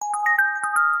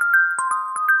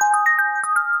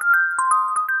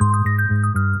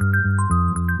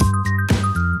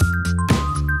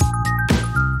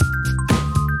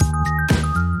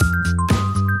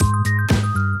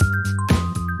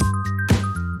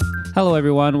Hello,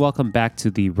 everyone. Welcome back to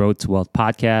the Road to Wealth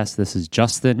podcast. This is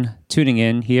Justin tuning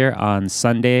in here on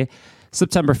Sunday,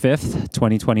 September 5th,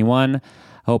 2021. I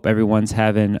hope everyone's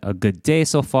having a good day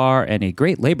so far and a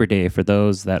great Labor Day for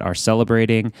those that are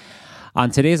celebrating.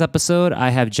 On today's episode,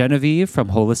 I have Genevieve from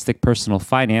Holistic Personal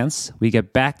Finance. We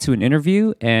get back to an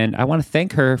interview, and I want to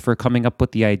thank her for coming up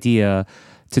with the idea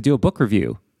to do a book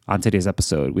review on today's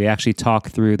episode. We actually talk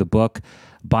through the book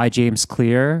by James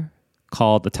Clear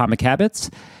called Atomic Habits.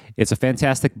 It's a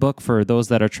fantastic book for those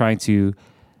that are trying to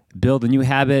build a new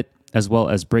habit as well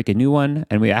as break a new one.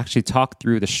 And we actually talk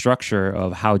through the structure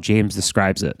of how James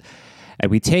describes it.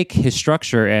 And we take his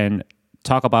structure and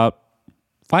talk about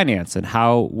finance and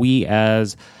how we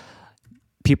as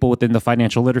people within the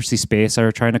financial literacy space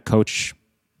are trying to coach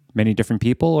many different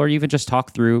people, or even just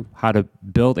talk through how to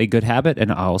build a good habit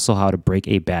and also how to break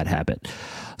a bad habit.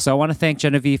 So I want to thank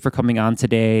Genevieve for coming on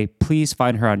today. Please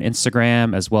find her on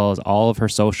Instagram as well as all of her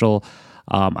social.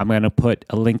 I'm going to put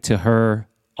a link to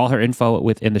all her info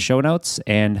within the show notes.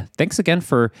 And thanks again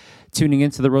for tuning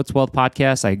into the Road to Wealth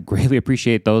podcast. I greatly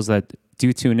appreciate those that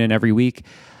do tune in every week.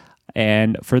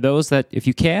 And for those that, if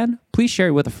you can, please share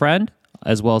it with a friend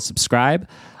as well as subscribe.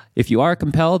 If you are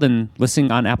compelled and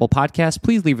listening on Apple Podcasts,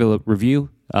 please leave a review.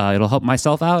 It'll help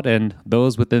myself out and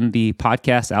those within the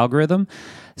podcast algorithm.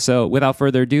 So without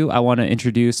further ado, I want to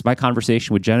introduce my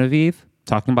conversation with Genevieve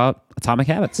talking about Atomic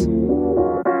Habits.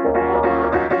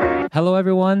 Hello,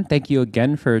 everyone. Thank you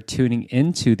again for tuning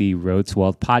into the Road to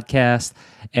Wealth podcast.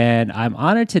 And I'm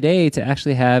honored today to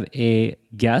actually have a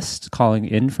guest calling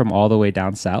in from all the way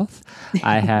down south.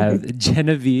 I have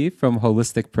Genevieve from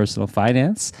Holistic Personal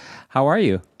Finance. How are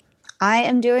you? I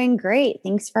am doing great.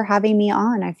 Thanks for having me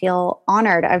on. I feel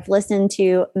honored. I've listened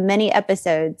to many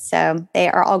episodes, so they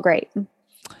are all great.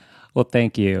 Well,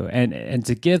 thank you. And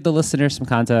to give the listeners some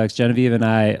context, Genevieve and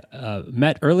I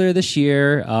met earlier this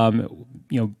year.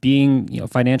 Being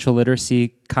financial literacy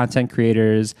content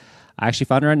creators, I actually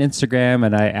found her on Instagram,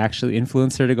 and I actually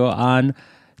influenced her to go on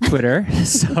Twitter.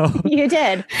 So you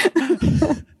did.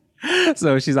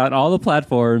 So she's on all the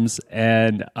platforms,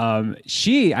 and I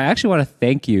actually want to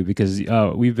thank you because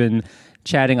we've been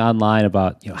chatting online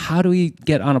about how do we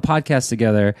get on a podcast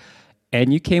together,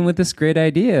 and you came with this great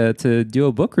idea to do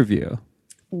a book review.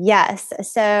 Yes.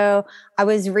 So I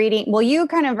was reading, well, you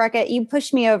kind of you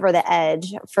pushed me over the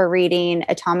edge for reading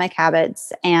Atomic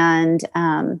Habits. And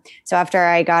so after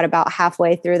I got about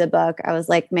halfway through the book, I was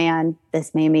like, man,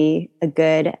 this made me a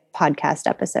good podcast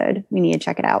episode. We need to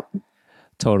check it out.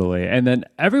 Totally. And then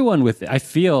everyone I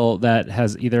feel that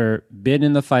has either been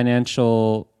in the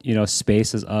financial,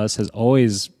 space as us has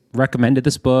always recommended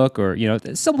this book, or,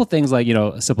 simple things like,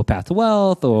 A Simple Path to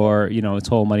Wealth, or,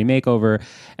 Total Money Makeover.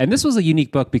 And this was a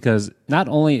unique book because not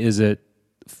only is it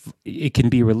can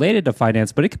be related to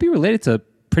finance, but it could be related to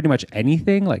pretty much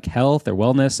anything like health or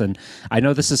wellness. And I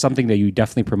know this is something that you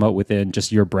definitely promote within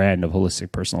just your brand of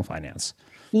Holistic Personal Finance.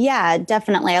 Yeah,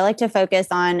 definitely. I like to focus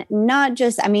on not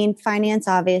just, finance,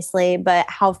 obviously, but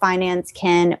how finance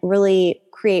can really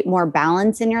create more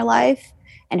balance in your life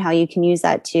and how you can use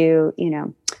that to,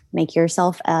 make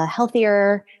yourself a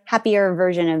healthier, happier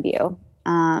version of you.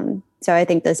 So I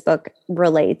think this book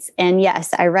relates. And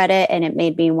yes, I read it and it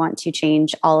made me want to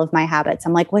change all of my habits.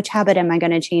 I'm like, which habit am I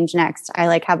going to change next?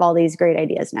 I have all these great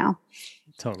ideas now.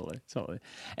 Totally.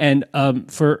 And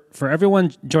for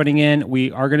everyone joining in,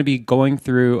 we are going to be going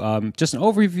through just an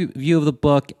overview of the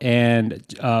book and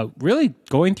really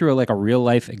going through a real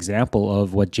life example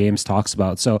of what James talks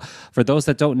about. So for those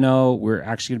that don't know, we're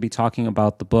actually going to be talking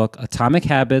about the book Atomic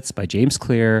Habits by James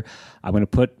Clear. I'm going to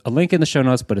put a link in the show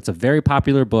notes, but it's a very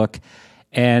popular book.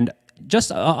 And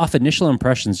just off initial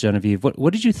impressions, Genevieve,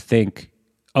 what did you think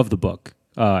of the book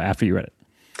after you read it?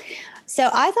 So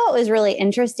I thought it was really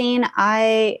interesting.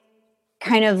 I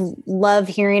kind of love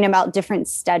hearing about different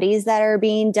studies that are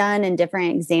being done and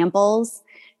different examples.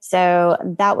 So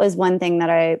that was one thing that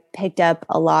I picked up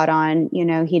a lot on.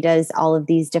 He does all of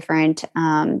these different,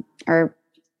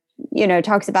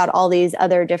 talks about all these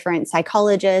other different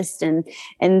psychologists and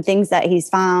things that he's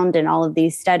found and all of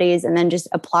these studies, and then just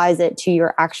applies it to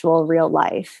your actual real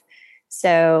life.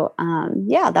 So,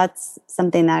 that's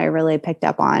something that I really picked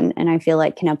up on, and I feel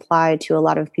like can apply to a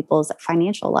lot of people's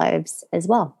financial lives as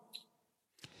well.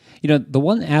 The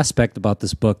one aspect about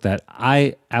this book that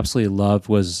I absolutely loved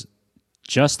was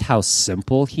just how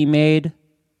simple he made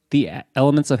the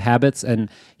elements of habits, and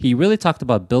he really talked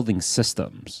about building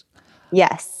systems.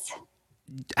 Yes.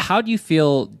 How do you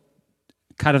feel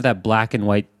kind of that black and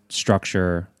white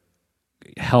structure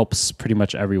helps pretty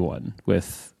much everyone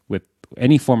with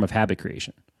any form of habit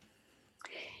creation?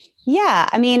 Yeah.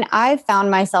 I mean, I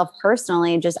found myself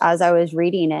personally, just as I was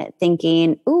reading it,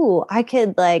 thinking, ooh, I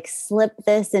could like slip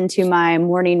this into my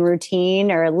morning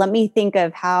routine, or let me think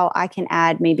of how I can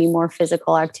add maybe more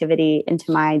physical activity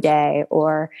into my day,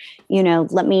 or,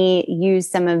 let me use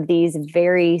some of these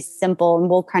very simple, and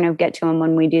we'll kind of get to them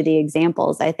when we do the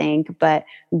examples, I think, but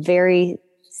very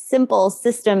simple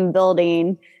system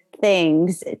building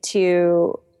things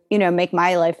to make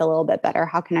my life a little bit better.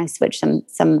 How can I switch some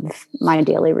of my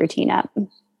daily routine up?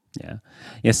 Yeah.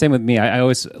 Yeah. Same with me. I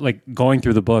always like going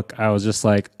through the book. I was just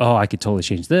like, oh, I could totally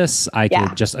change this. I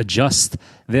could just adjust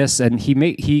this. And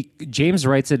James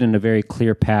writes it in a very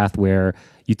clear path where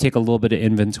you take a little bit of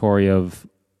inventory of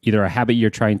either a habit you're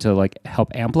trying to like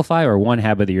help amplify or one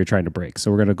habit that you're trying to break.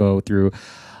 So we're going to go through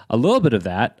a little bit of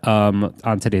that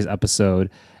on today's episode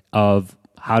of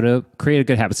how to create a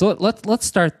good habit. So let's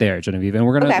start there, Genevieve. And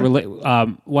we're going to relate.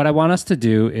 What I want us to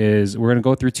do is we're going to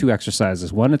go through two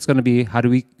exercises. One, it's going to be how do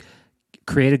we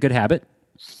create a good habit,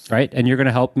 right? And you're going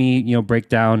to help me, break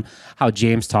down how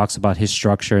James talks about his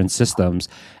structure and systems.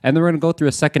 And then we're going to go through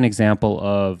a second example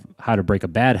of how to break a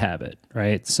bad habit,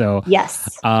 right? So yes,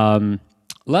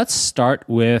 let's start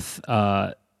with.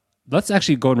 Let's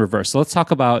actually go in reverse. So let's talk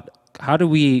about how do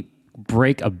we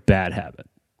break a bad habit.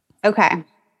 Okay.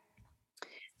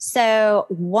 So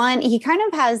he kind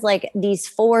of has like these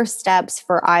 4 steps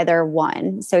for either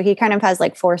one. So he kind of has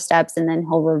like 4 steps and then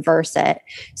he'll reverse it.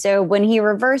 So when he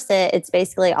reverses it, it's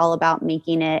basically all about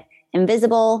making it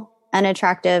invisible,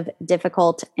 unattractive,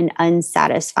 difficult, and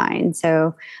unsatisfying.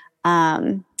 So,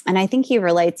 and I think he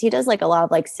does like a lot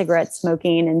of like cigarette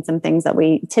smoking and some things that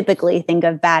we typically think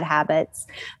of bad habits.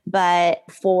 But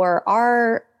for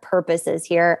our purposes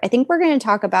here, I think we're going to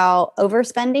talk about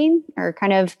overspending, or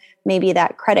kind of maybe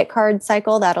that credit card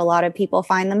cycle that a lot of people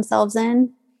find themselves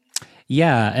in.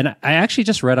 Yeah. And I actually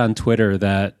just read on Twitter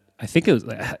that I think it was,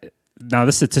 now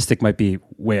this statistic might be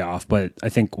way off, but I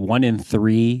think 1 in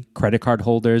 3 credit card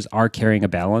holders are carrying a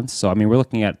balance. So, I mean, we're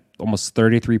looking at almost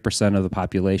 33% of the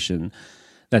population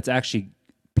that's actually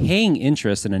paying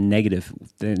interest in a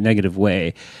negative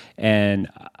way. And,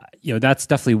 that's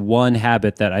definitely one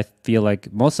habit that I feel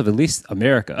like most of at least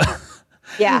America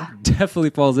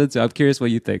definitely falls into. I'm curious what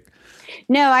you think.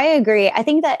 No, I agree. I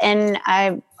think that, and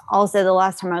I also, the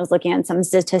last time I was looking at some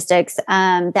statistics,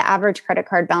 the average credit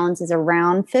card balance is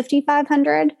around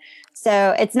 $5,500.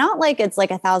 So it's not like it's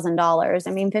like $1,000.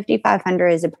 I mean,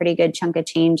 $5,500 is a pretty good chunk of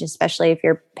change, especially if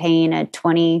you're paying a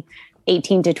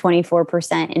 18 to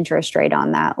 24% interest rate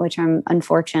on that, which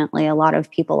unfortunately a lot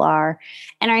of people are.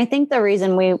 And I think the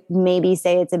reason we maybe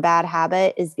say it's a bad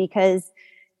habit is because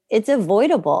it's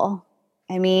avoidable.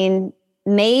 I mean,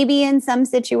 maybe in some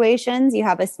situations you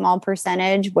have a small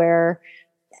percentage where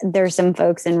there's some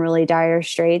folks in really dire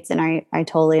straits, and I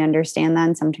totally understand that.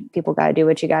 And some people got to do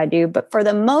what you got to do. But for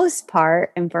the most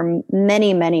part, and for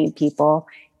many, many people,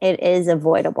 it is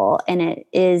avoidable, and it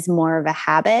is more of a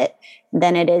habit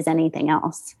than it is anything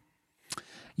else.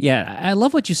 Yeah, I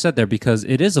love what you said there because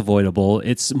it is avoidable.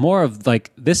 It's more of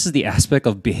like, this is the aspect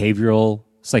of behavioral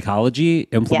psychology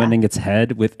implementing its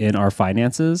head within our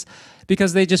finances,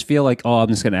 because they just feel like, oh, I'm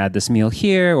just going to add this meal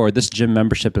here, or this gym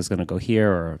membership is going to go here,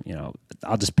 or,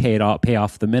 I'll just pay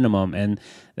off the minimum. And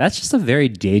that's just a very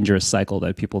dangerous cycle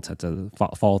that people tend to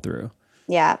fall through.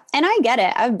 Yeah. And I get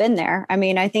it. I've been there. I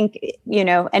mean, I think,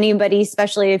 anybody,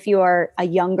 especially if you are a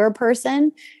younger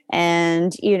person,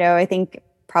 and, I think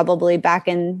probably back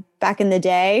in the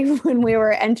day when we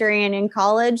were entering in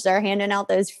college, they're handing out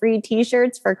those free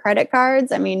t-shirts for credit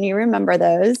cards. I mean, you remember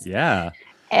those. Yeah.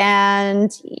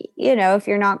 And, if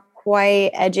you're not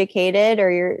quite educated,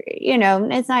 or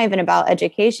it's not even about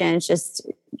education. It's just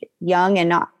young and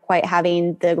not quite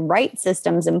having the right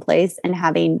systems in place and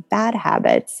having bad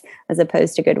habits as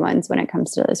opposed to good ones when it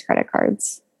comes to those credit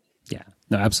cards. Yeah,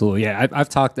 no, absolutely. Yeah. I've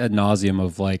talked ad nauseum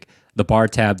of like the bar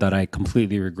tab that I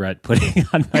completely regret putting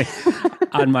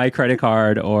on my credit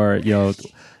card, or,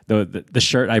 the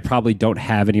shirt I probably don't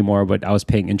have anymore, but I was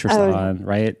paying interest on,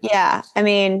 right? Yeah. I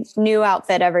mean, new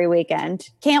outfit every weekend.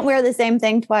 Can't wear the same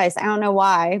thing twice. I don't know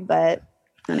why, but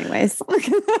anyways.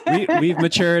 We've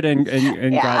matured and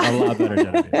got a lot better,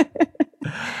 Genevieve.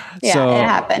 Yeah, so, it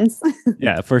happens.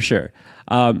 Yeah, for sure.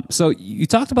 So you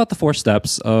talked about the 4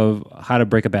 steps of how to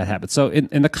break a bad habit. So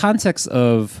in the context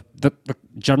of the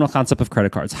general concept of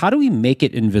credit cards, how do we make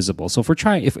it invisible? So if we're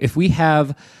trying, if we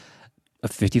have a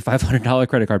 $5,500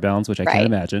 credit card balance, which I can't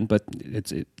imagine, but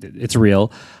it's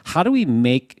real. How do we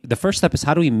the first step is,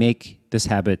 how do we make this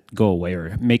habit go away,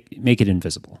 or make it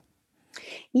invisible?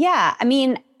 Yeah. I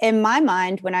mean, in my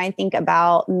mind, when I think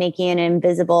about making it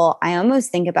invisible, I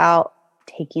almost think about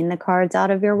taking the cards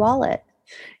out of your wallet.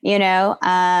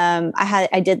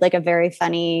 I did like a very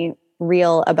funny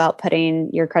reel about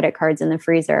putting your credit cards in the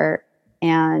freezer,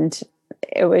 and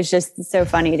it was just so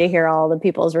funny to hear all the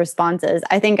people's responses.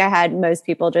 I think I had most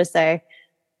people just say,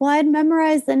 well, I'd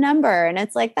memorize the number. And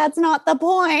it's like, that's not the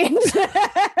point.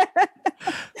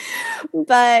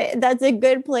 But that's a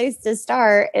good place to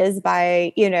start, is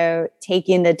by,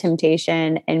 taking the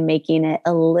temptation and making it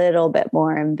a little bit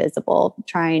more invisible,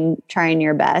 trying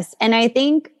your best. And I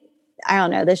think, I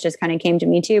don't know, this just kind of came to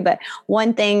me too, but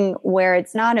one thing where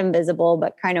it's not invisible,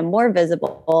 but kind of more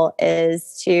visible,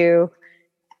 is to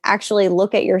actually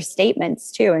look at your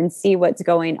statements too and see what's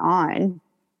going on.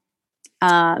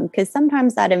 Because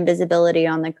sometimes that invisibility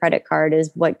on the credit card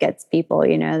is what gets people,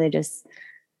 they just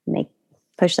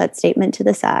push that statement to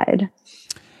the side.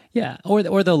 Yeah, or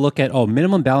they'll look at,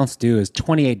 minimum balance due is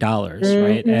 $28,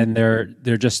 right? And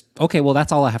they're just, okay, well,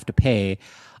 that's all I have to pay.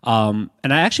 And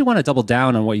I actually want to double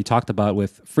down on what you talked about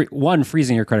with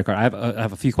freezing your credit card. I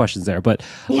have a few questions there, but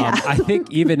I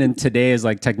think even in today's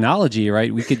like technology, right,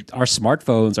 our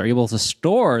smartphones are able to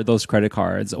store those credit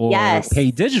cards or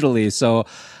pay digitally. So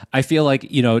I feel like,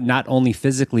 not only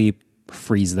physically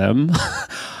freeze them,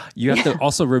 you have to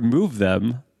also remove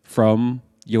them from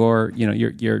your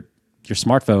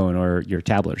smartphone or your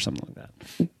tablet or something like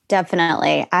that.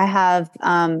 Definitely. I have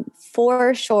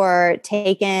for sure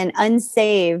taken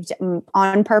unsaved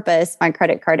on purpose my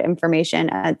credit card information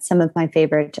at some of my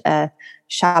favorite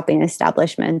shopping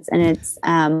establishments. And it's,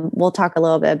 we'll talk a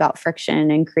little bit about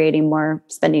friction and creating more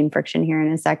spending friction here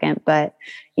in a second. But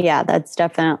yeah, that's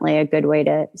definitely a good way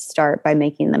to start, by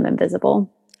making them invisible.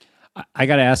 I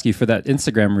got to ask you, for that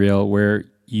Instagram reel where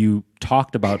you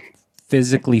talked about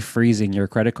physically freezing your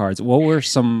credit cards, what were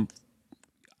some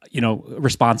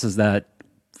responses that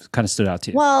kind of stood out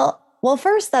to you? Well,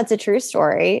 first, that's a true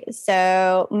story.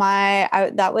 So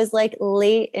that was like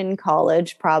late in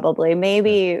college, probably,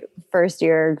 maybe first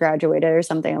year graduated or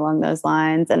something along those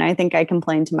lines. And I think I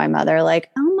complained to my mother, like,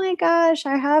 oh my gosh,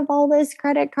 I have all this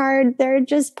credit card. They're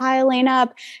just piling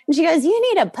up. And she goes,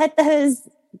 you need to put those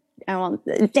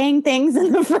dang things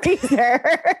in the freezer.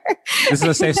 This is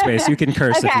a safe space. You can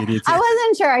curse if you need to. I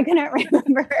wasn't sure. I couldn't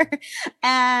remember.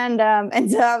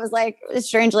 And so I was like,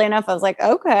 strangely enough, I was like,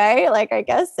 okay, like, I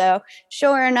guess so.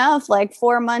 Sure enough, like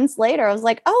 4 months later, I was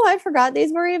like, oh, I forgot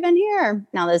these were even here.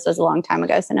 Now, this was a long time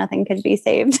ago, so nothing could be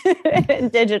saved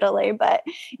digitally. But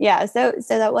yeah, so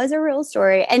that was a real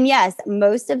story. And yes,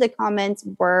 most of the comments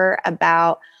were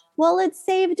about, well, it's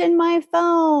saved in my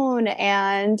phone.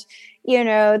 And,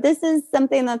 this is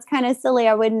something that's kind of silly.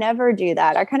 I would never do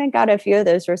that. I kind of got a few of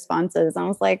those responses. I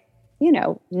was like,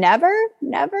 never,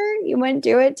 you wouldn't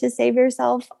do it to save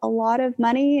yourself a lot of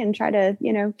money and try to,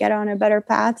 get on a better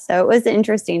path. So it was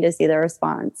interesting to see the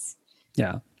response.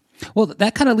 Yeah. Well,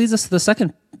 that kind of leads us to the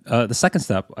second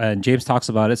step, and James talks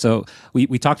about it. So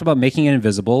we talked about making it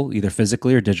invisible, either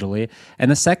physically or digitally. And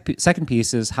the second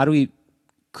piece is, how do we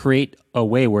create a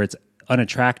way where it's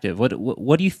unattractive?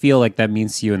 What do you feel like that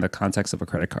means to you in the context of a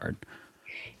credit card?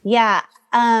 Yeah.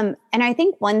 And I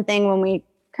think one thing when we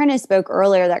kind of spoke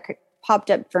earlier that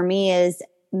popped up for me is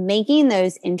making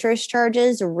those interest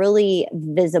charges really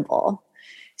visible.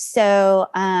 So,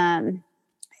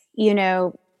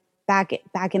 back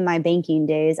in my banking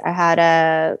days, I had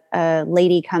a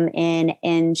lady come in,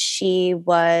 and she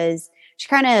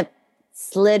kind of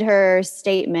slid her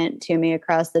statement to me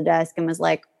across the desk and was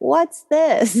like, what's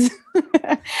this?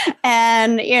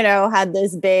 And, had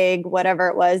this big, whatever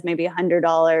it was, maybe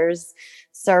 $100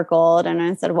 circled. And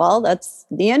I said, well, that's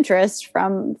the interest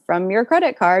from your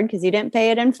credit card, because you didn't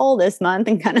pay it in full this month,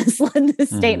 and kind of slid the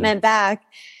statement back.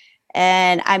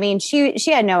 And I mean, she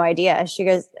had no idea. She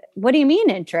goes, what do you mean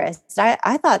interest?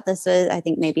 I thought this was, I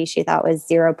think maybe she thought was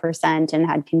 0% and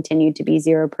had continued to be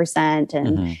 0%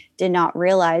 and did not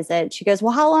realize it. She goes,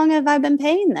 well, how long have I been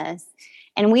paying this?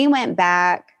 And we went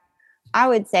back, I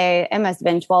would say it must have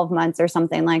been 12 months or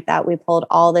something like that. We pulled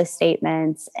all the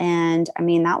statements. And I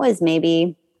mean, that was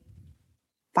maybe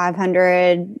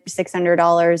 $500,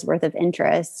 $600 worth of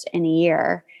interest in a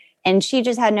year. And she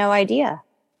just had no idea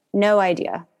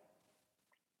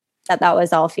that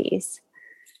was all fees.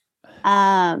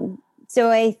 So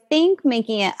I think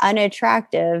making it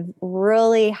unattractive,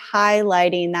 really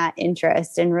highlighting that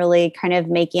interest and really kind of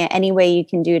making it any way you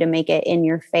can do to make it in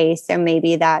your face. So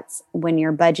maybe that's when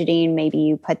you're budgeting, maybe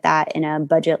you put that in a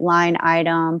budget line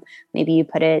item, maybe you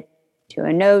put it to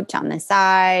a note on the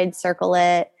side, circle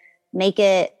it, make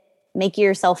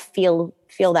yourself feel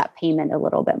that payment a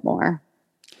little bit more.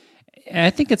 And I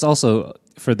think it's also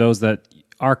for those that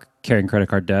are carrying credit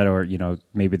card debt, or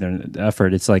maybe they're in the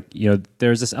effort, it's like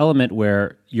there's this element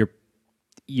where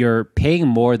you're paying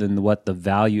more than what the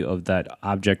value of that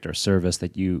object or service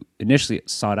that you initially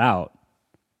sought out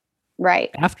Right.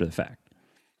 after the fact.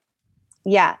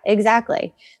 Yeah,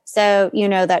 exactly. So,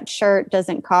 that shirt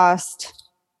doesn't cost,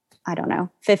 I don't know,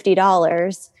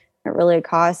 $50. It really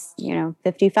costs,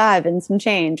 55 and some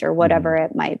change or whatever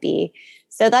it might be.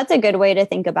 So that's a good way to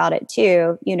think about it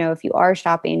too. If you are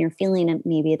shopping, you're feeling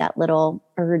maybe that little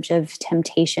urge of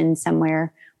temptation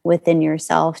somewhere within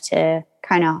yourself to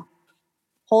kind of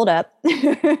hold up,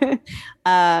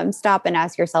 stop and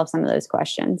ask yourself some of those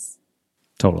questions.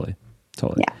 Totally.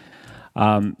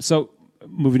 Yeah. So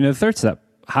moving to the third step,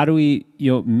 how do we,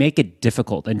 make it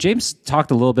difficult? And James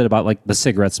talked a little bit about like the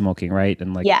cigarette smoking, right?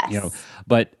 And like, Yes.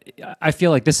 But I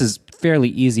feel like this is fairly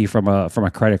easy from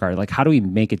a credit card. Like, how do we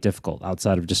make it difficult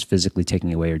outside of just physically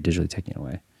taking away or digitally taking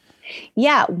away?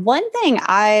 Yeah. One thing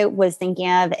I was thinking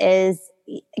of is,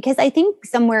 because I think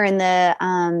somewhere in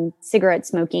the cigarette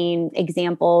smoking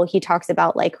example, he talks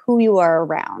about like who you are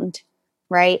around,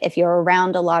 right? If you're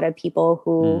around a lot of people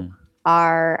who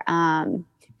are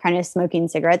kind of smoking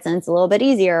cigarettes, and it's a little bit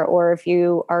easier, or if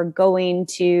you are going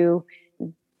to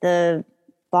the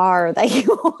bar that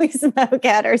you always smoke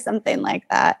at or something like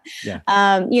that. Yeah.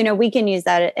 We can use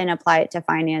that and apply it to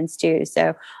finance too.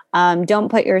 So don't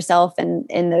put yourself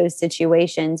in those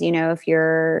situations. If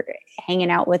you're hanging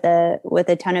out with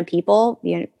a ton of people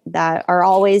that are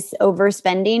always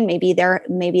overspending,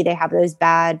 maybe they have those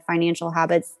bad financial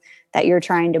habits that you're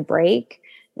trying to break,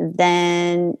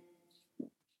 then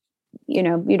you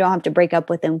don't have to break up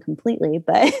with them completely,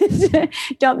 but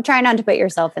don't try not to put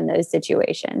yourself in those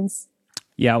situations.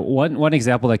 Yeah, one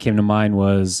example that came to mind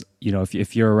was,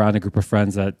 if you're around a group of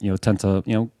friends that, tend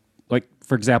to, like,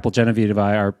 for example, Genevieve and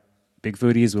I are big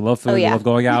foodies. We love food. We love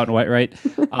going out and what, right?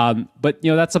 But,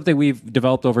 that's something we've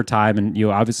developed over time, and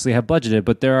you obviously have budgeted.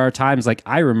 But there are times, like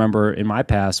I remember in my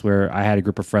past, where I had a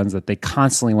group of friends that they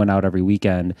constantly went out every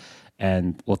weekend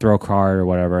and will throw a card or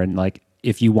whatever. And like,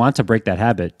 if you want to break that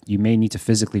habit, you may need to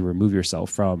physically remove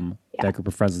yourself from that group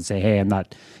of friends and say, hey, I'm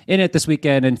not in it this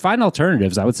weekend, and find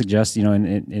alternatives. I would suggest,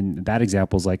 in that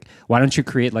example is like, why don't you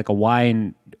create like a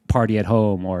wine party at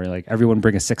home, or like everyone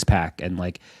bring a 6-pack and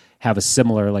like have a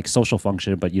similar like social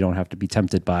function, but you don't have to be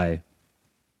tempted by,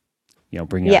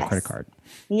 bringing out a credit card.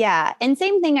 Yeah. And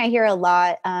same thing I hear a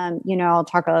lot. I'll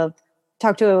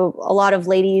talk to a lot of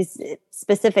ladies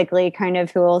specifically, kind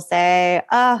of, who will say,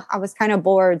 I was kind of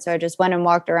bored, so I just went and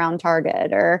walked around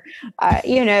Target, or,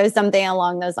 something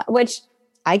along those lines, which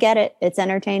I get it. It's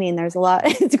entertaining. There's a lot.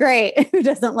 It's great. Who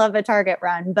doesn't love a Target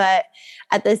run? But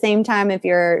at the same time, if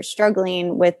you're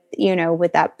struggling with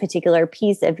that particular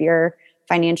piece of your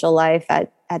financial life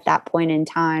at that point in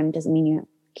time, doesn't mean you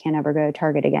can't ever go to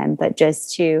Target again, but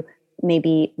just to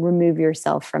maybe remove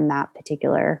yourself from that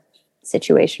particular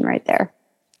situation right there.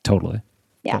 Totally.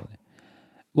 Yeah. Totally.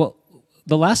 Well,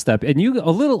 the last step, and you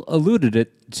alluded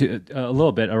it to a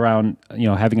little bit around,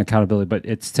 having accountability, but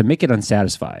it's to make it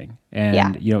unsatisfying.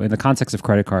 And, in the context of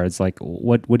credit cards, like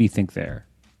what do you think there?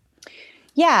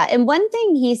 Yeah. And one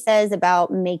thing he says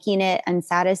about making it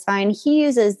unsatisfying, he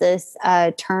uses this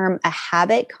term, a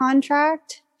habit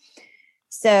contract.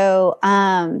 So,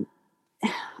 and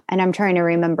I'm trying to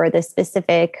remember the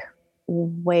specific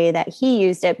way that he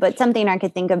used it, but something I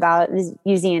could think about is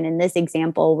using it in this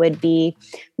example would be,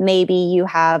 maybe you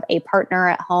have a partner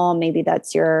at home. Maybe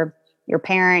that's your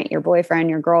parent, your boyfriend,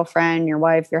 your girlfriend, your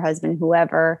wife, your husband,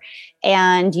 whoever.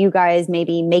 And you guys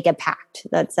maybe make a pact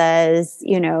that says,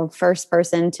 first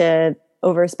person to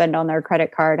overspend on their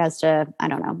credit card has to, I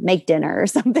don't know, make dinner or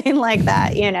something like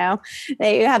that.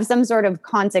 They have some sort of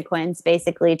consequence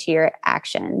basically to your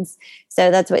actions.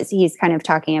 So that's what he's kind of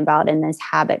talking about in this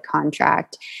habit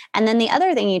contract. And then the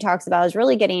other thing he talks about is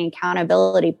really getting an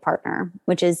accountability partner,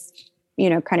 which is,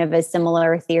 kind of a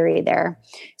similar theory there.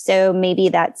 So maybe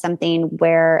that's something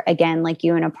where, again, like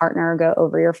you and a partner go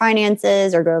over your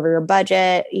finances or go over your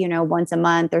budget, once a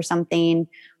month or something.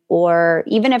 Or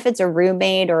even if it's a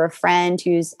roommate or a friend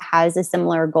who has a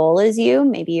similar goal as you,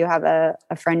 maybe you have a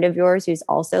friend of yours who's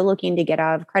also looking to get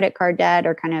out of credit card debt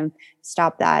or kind of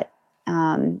stop that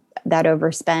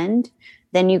overspend,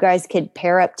 then you guys could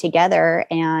pair up together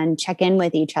and check in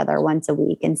with each other once a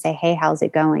week and say, hey, how's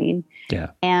it going?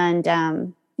 Yeah. And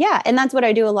and that's what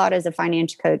I do a lot as a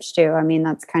financial coach too. I mean,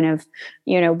 that's kind of,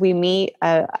 we meet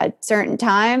at certain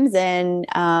times, and,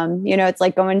 it's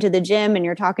like going to the gym and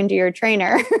you're talking to your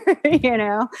trainer,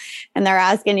 and they're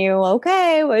asking you,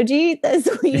 okay, what'd you eat this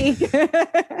week?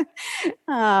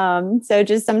 So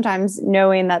just sometimes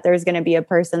knowing that there's going to be a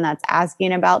person that's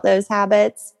asking about those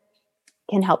habits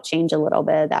can help change a little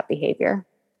bit of that behavior.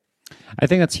 I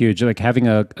think that's huge. Like having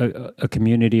a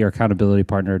community or accountability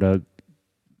partner to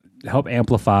help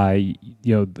amplify,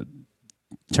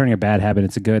 turning a bad habit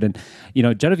into good. And,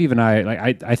 Genevieve and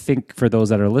I think for those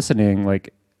that are listening,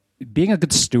 like being a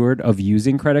good steward of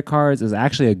using credit cards is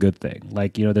actually a good thing.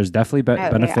 Like, there's definitely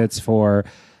benefits for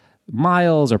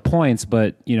miles or points,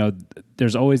 but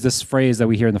there's always this phrase that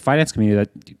we hear in the finance community that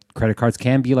credit cards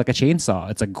can be like a chainsaw.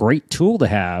 It's a great tool to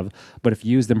have, but if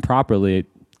used improperly, it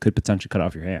could potentially cut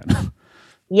off your hand.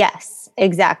 Yes,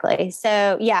 exactly.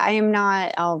 So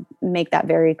I'll make that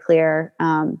very clear.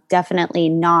 Definitely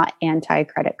not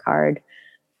anti-credit card.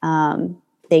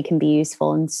 They can be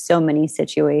useful in so many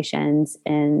situations,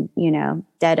 and,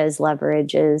 debt as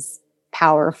leverage is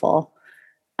powerful.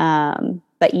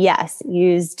 But yes,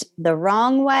 used the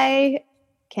wrong way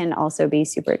can also be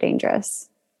super dangerous.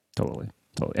 Totally.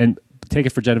 And take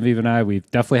it for Genevieve and I, we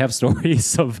definitely have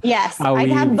stories of how I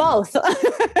have both.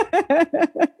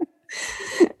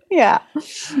 Yeah.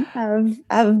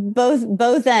 Of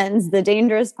both ends, the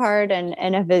dangerous part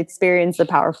and have experienced the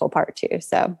powerful part too.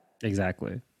 So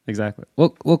Exactly.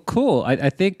 Well, cool. I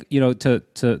think,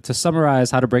 to summarize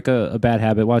how to break a bad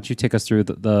habit, why don't you take us through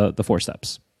the 4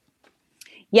 steps?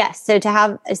 Yes.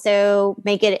 So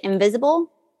make it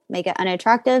invisible, make it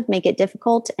unattractive, make it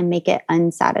difficult, and make it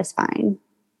unsatisfying.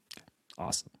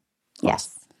 Awesome.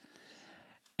 Yes.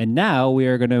 And now we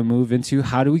are going to move into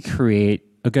how do we create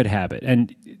a good habit.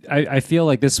 And I feel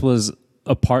like this was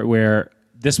a part where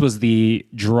this was the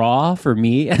draw for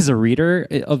me as a reader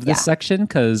of this section,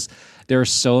 because there are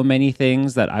so many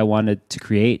things that I wanted to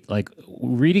create. Like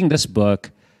reading this book,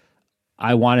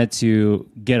 I wanted to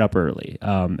get up early.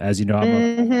 As you know,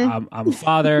 I'm a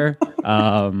father,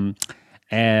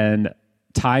 and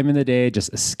time in the day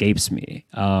just escapes me.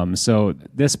 So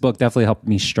this book definitely helped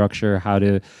me structure how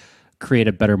to create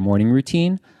a better morning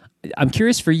routine. I'm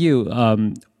curious for you,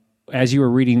 as you were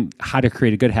reading how to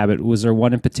create a good habit, was there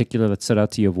one in particular that stood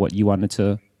out to you of what you wanted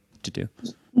to do?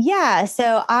 Yeah.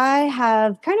 So I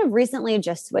have kind of recently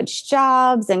just switched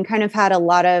jobs and kind of had a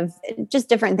lot of just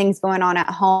different things going on at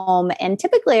home. And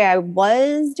typically I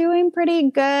was doing pretty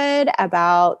good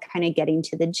about kind of getting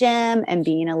to the gym and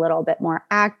being a little bit more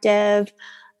active.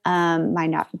 My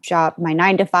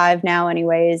 9 to 5 now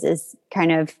anyways, is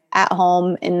kind of at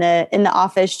home in the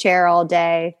office chair all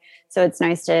day. So it's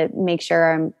nice to make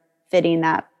sure I'm fitting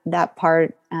that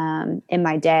part in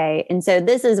my day. And so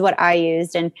this is what I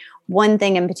used. And one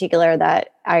thing in particular that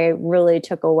I really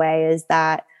took away is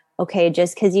that, okay,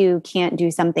 just because you can't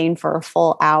do something for a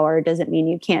full hour doesn't mean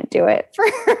you can't do it for,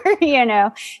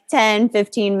 10,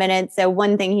 15 minutes. So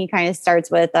one thing he kind of starts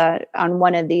with on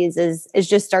one of these is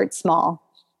just start small,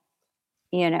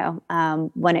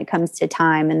 when it comes to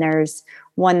time. And there's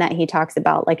one that he talks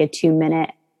about, like a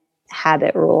 2-minute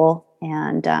habit rule.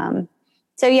 And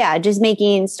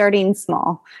just starting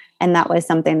small. And that was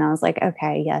something that I was like,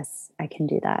 okay, yes, I can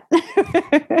do that.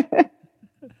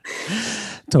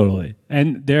 Totally.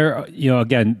 And there,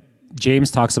 again, James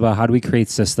talks about how do we create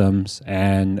systems,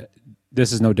 and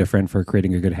this is no different for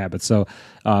creating a good habit. So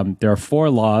there are 4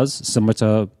 laws, similar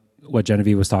to what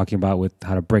Genevieve was talking about with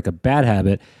how to break a bad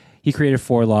habit. He created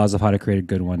 4 laws of how to create a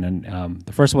good one. And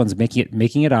the first one is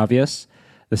making it obvious.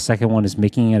 The second one is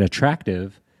making it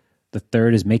attractive. The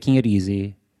third is making it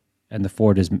easy. And the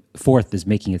fourth is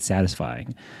making it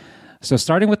satisfying. So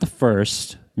starting with the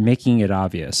first, making it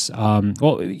obvious.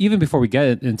 Even before we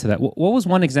get into that, what was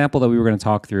one example that we were going to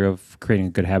talk through of creating a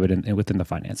good habit within the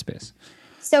finance space?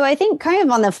 So I think kind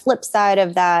of on the flip side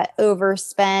of that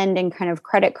overspend and kind of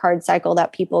credit card cycle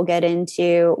that people get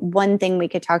into, one thing we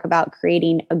could talk about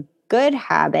creating a good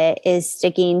habit is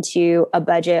sticking to a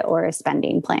budget or a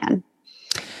spending plan.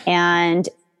 And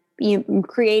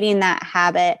creating that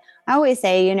habit, I always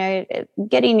say,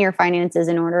 getting your finances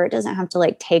in order, it doesn't have to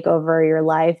like take over your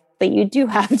life, but you do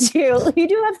have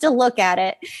to look at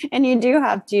it, and you do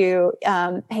have to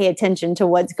pay attention to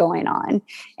what's going on.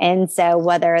 And so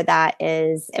whether that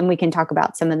is, and we can talk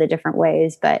about some of the different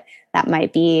ways, but that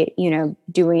might be,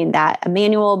 doing a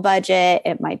manual budget.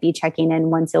 It might be checking in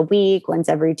once a week, once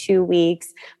every 2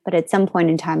 weeks, but at some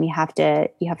point in time, you have to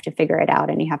figure it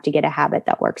out, and you have to get a habit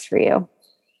that works for you.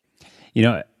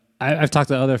 I've talked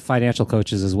to other financial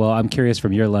coaches as well. I'm curious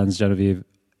from your lens, Genevieve.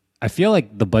 I feel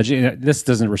like the budget, this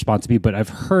doesn't respond to me, but I've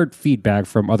heard feedback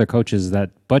from other coaches that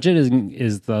budget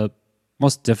is the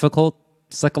most difficult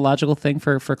psychological thing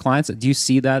for clients. Do you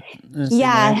see that?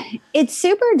 Yeah, it's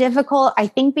super difficult, I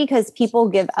think, because people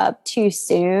give up too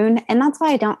soon. And that's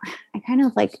why I kind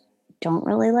of don't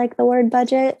really like the word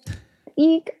budget.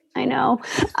 Eek. I know.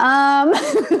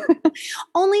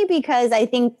 Only because I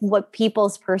think what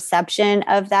people's perception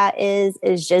of that is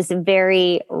just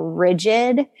very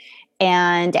rigid.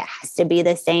 and it has to be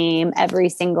the same every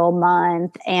single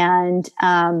month. And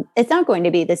it's not going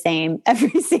to be the same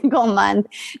every single month.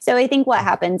 So I think what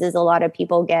happens is a lot of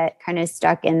people get kind of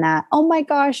stuck in that, oh my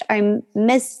gosh, I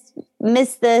miss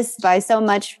this by so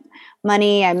much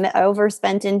money. I'm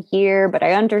overspent in here, but I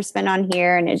underspent on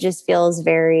here. And it just feels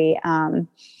very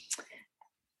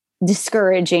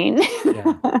discouraging.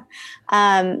 Yeah.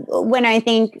 When I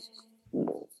think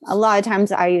a lot of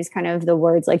times I use kind of the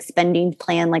words like spending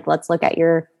plan, like let's look at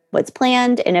what's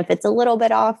planned. And if it's a little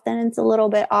bit off, then it's a little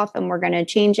bit off and we're going to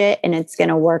change it and it's going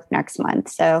to work next month.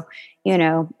 So,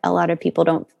 a lot of people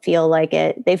don't feel like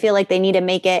it. They feel like they need to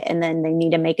make it and then they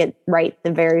need to make it right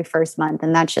the very first month.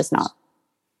 And that's just not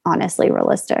honestly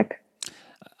realistic.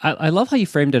 I love how you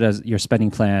framed it as your spending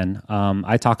plan.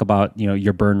 I talk about,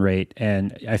 your burn rate,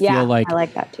 and I feel like I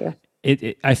like that too.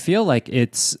 I feel like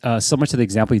it's so much of the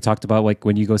example you talked about, like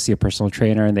when you go see a personal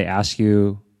trainer and they ask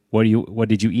you, what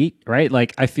did you eat? Right?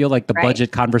 Like, I feel like the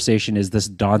budget conversation is this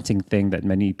daunting thing that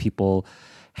many people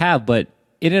have, but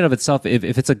in and of itself,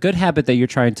 if it's a good habit that you're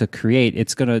trying to create,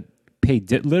 it's going to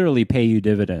literally pay you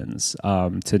dividends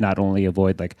to not only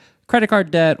avoid like credit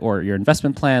card debt or your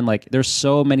investment plan. Like, there's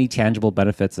so many tangible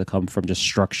benefits that come from just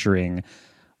structuring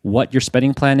what your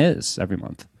spending plan is every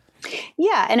month.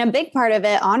 Yeah. And a big part of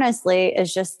it, honestly,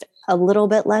 is just a little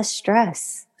bit less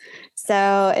stress.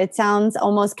 So it sounds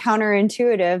almost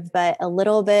counterintuitive, but a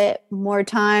little bit more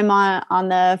time on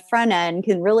the front end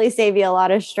can really save you a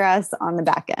lot of stress on the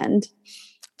back end.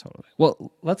 Totally.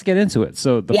 Well, let's get into it.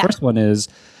 So the first one is,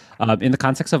 in the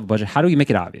context of a budget, how do we make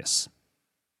it obvious?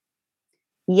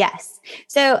 Yes.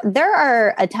 So there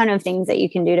are a ton of things that you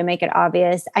can do to make it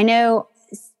obvious. I know,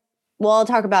 well, I'll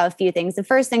talk about a few things. The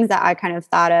first things that I kind of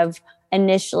thought of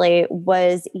initially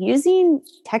was using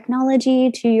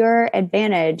technology to your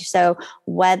advantage. So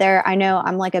whether, I know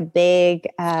I'm like a big,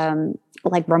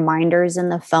 like reminders in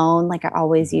the phone, like I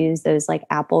always use those like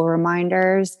Apple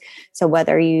reminders. So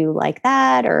whether you like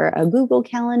that or a Google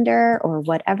Calendar or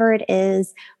whatever it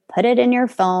is, put it in your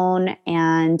phone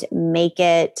and make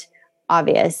it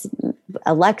obvious.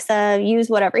 Alexa, use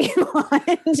whatever you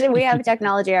want. We have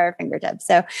technology at our fingertips.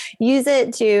 So use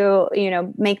it to,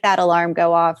 make that alarm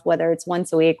go off, whether it's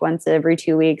once a week, once every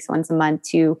 2 weeks, once a month,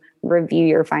 to review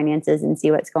your finances and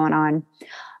see what's going on.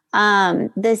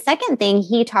 The second thing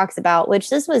he talks about, which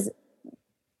this was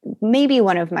maybe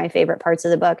one of my favorite parts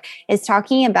of the book, is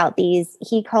talking about these,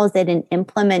 he calls it an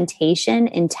implementation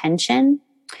intention.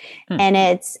 And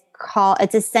it's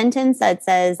a sentence that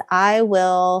says, I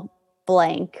will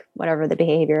blank, whatever the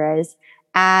behavior is,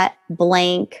 at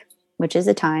blank, which is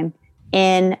a time,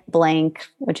 in blank,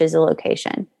 which is a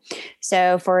location.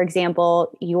 So for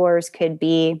example, yours could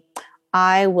be,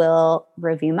 I will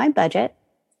review my budget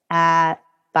at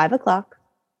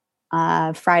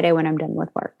 5:00 Friday when I'm done with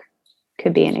work.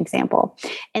 Could be an example.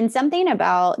 And something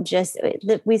about just,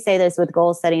 we say this with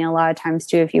goal setting a lot of times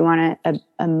too, if you want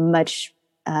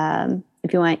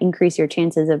if you want to increase your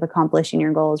chances of accomplishing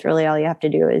your goals, really all you have to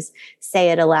do is say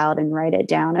it aloud and write it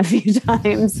down a few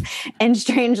times. And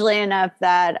strangely enough,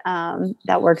 that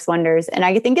works wonders. And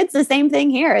I think it's the same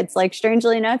thing here. It's like,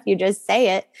 strangely enough, you just say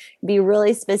it, be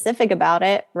really specific about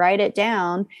it, write it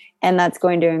down, and that's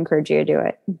going to encourage you to do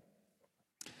it.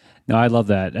 No, I love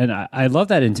that. And I love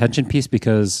that intention piece,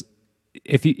 because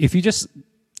if you just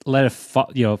let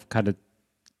it kind of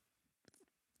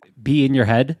be in your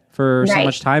head for so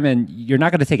much time, and you're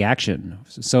not going to take action.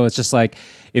 So it's just like,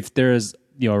 if there's,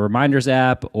 a reminders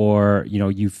app, or,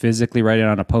 you physically write it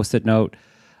on a Post-it note,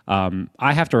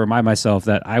 I have to remind myself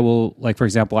that I will, like, for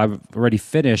example, I've already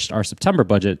finished our September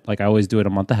budget. Like, I always do it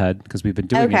a month ahead because we've been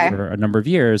doing it for a number of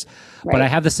years. Right. But I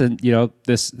have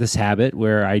this, this habit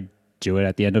where I do it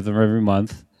at the end of every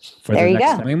month for the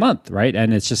next coming month. Right.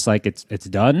 And it's just like, it's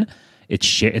done.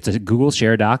 It's a Google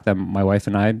Share doc that my wife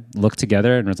and I look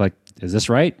together, and it's like, is this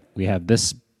right? We have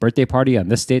this birthday party on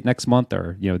this date next month,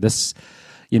 or, this,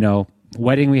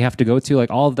 wedding we have to go to. Like,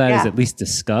 all of that is at least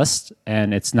discussed,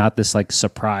 and it's not this like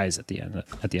surprise at the end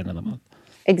of the month.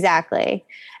 Exactly.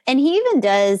 And he even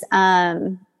does,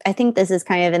 I think this is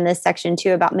kind of in this section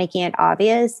too, about making it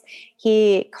obvious.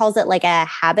 He calls it like a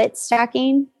habit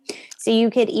stacking. So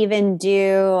you could even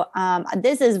do,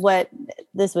 this was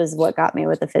what got me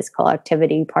with the physical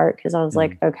activity part, because I was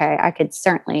like, okay, I could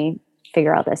certainly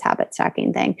figure out this habit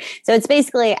stacking thing. So it's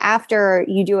basically, after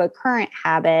you do a current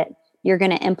habit, you're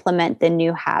going to implement the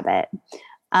new habit.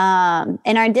 And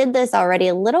I did this already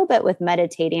a little bit with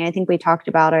meditating. I think we talked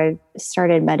about, I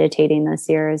started meditating this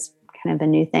year as kind of a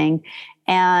new thing.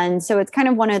 And so it's kind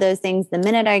of one of those things, the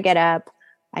minute I get up,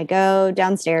 I go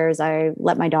downstairs, I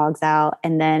let my dogs out,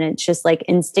 and then it's just like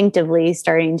instinctively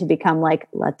starting to become like,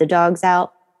 let the dogs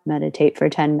out, meditate for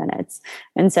 10 minutes.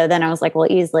 And so then I was like, well,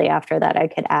 easily after that, I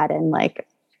could add in like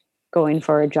going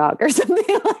for a jog or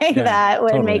something like that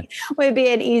would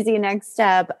be an easy next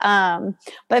step.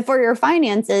 But for your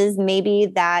finances, maybe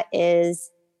that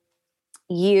is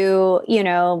you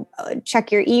know,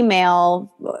 check your email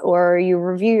or you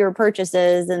review your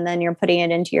purchases and then you're putting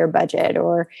it into your budget,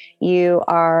 or you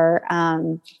are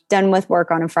done with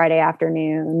work on a Friday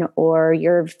afternoon, or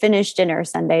you're finished dinner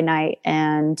Sunday night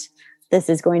and this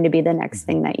is going to be the next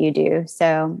thing that you do.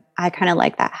 So I kind of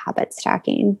like that habit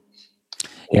stacking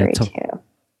theory too.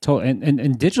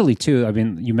 And digitally too. I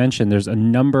mean, you mentioned there's a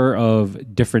number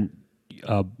of different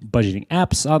budgeting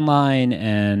apps online,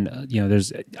 and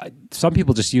there's some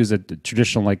people just use a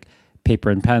traditional like paper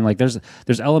and pen. Like there's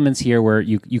elements here where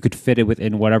you could fit it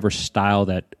within whatever style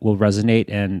that will resonate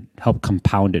and help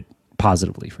compound it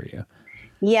positively for you.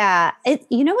 Yeah.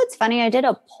 You know what's funny? I did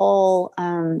a poll,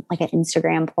 like an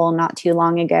Instagram poll not too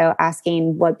long ago,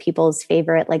 asking what people's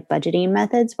favorite like budgeting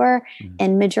methods were. Mm-hmm.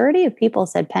 And majority of people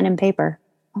said pen and paper.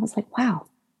 I was like, wow,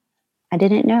 I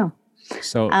didn't know.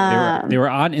 So they were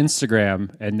on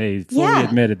Instagram and they fully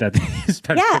admitted that they used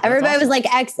pen and paper. Everybody was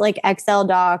like Excel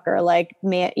doc or like,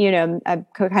 I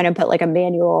could kind of put like a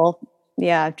manual,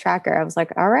 tracker. I was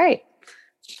like, all right,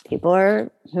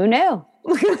 who knew?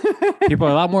 People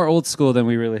are a lot more old school than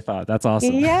we really thought. That's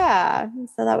awesome. Yeah.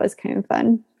 So that was kind of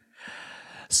fun.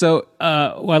 So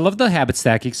I love the habit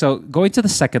stacking. So going to the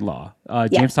second law,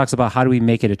 James talks about how do we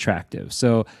make it attractive.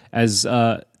 So as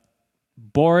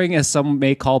boring as some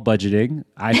may call budgeting,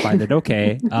 I find it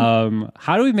okay.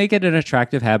 How do we make it an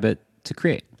attractive habit to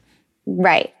create?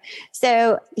 Right.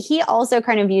 So he also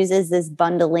kind of uses this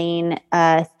bundling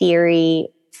theory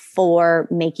for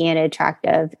making it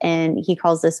attractive. And he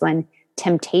calls this one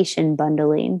temptation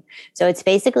bundling. So it's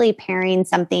basically pairing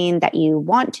something that you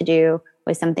want to do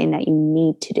with something that you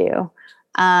need to do.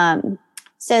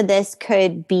 So this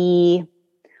could be,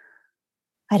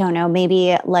 I don't know,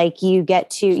 maybe like you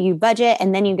budget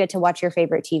and then you get to watch your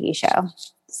favorite TV show.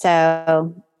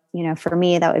 So, for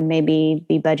me, that would maybe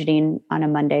be budgeting on a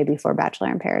Monday before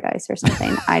Bachelor in Paradise or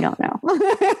something. I don't know.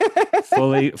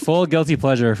 Full guilty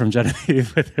pleasure from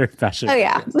Genevieve with her Bachelor. Oh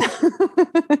yeah.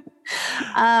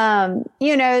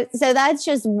 So that's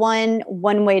just one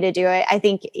way to do it. I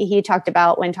think he talked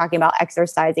about when talking about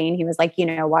exercising, he was like,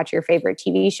 watch your favorite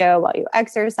TV show while you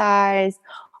exercise,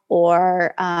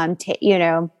 or, I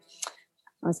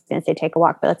was going to say take a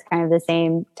walk, but that's kind of the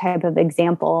same type of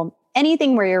example.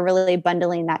 Anything where you're really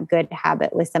bundling that good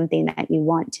habit with something that you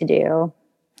want to do.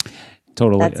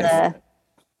 Totally. That's a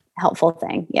helpful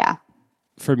thing. Yeah.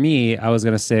 For me, I was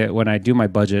going to say when I do my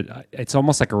budget, it's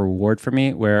almost like a reward for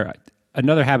me, where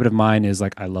another habit of mine is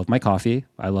like, I love my coffee.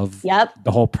 I love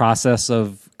the whole process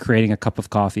of creating a cup of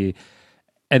coffee,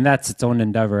 and that's its own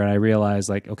endeavor. And I realize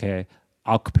like, okay,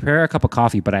 I'll prepare a cup of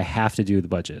coffee, but I have to do the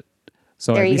budget.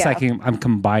 So at least I'm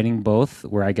combining both,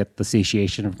 where I get the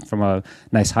satiation from a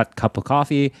nice hot cup of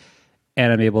coffee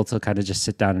and I'm able to kind of just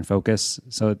sit down and focus.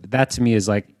 So that to me is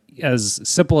like, as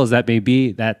simple as that may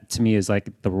be, that to me is like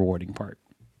the rewarding part.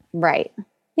 Right.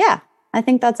 Yeah. I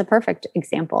think that's a perfect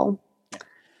example.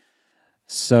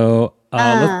 So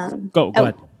let's go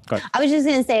ahead. I was just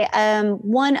going to say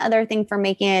one other thing for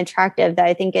making it attractive that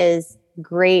I think is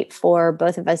great for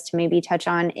both of us to maybe touch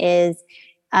on is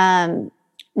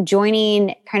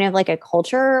joining kind of like a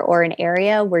culture or an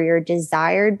area where your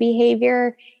desired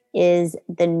behavior is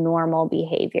the normal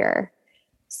behavior.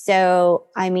 So,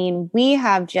 I mean, we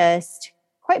have just,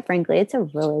 quite frankly, it's a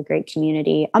really great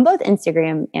community on both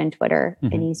Instagram and Twitter.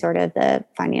 Mm-hmm. Any sort of the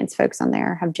finance folks on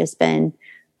there have just been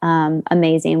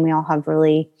amazing. We all have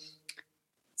really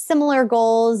similar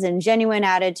goals and genuine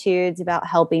attitudes about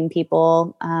helping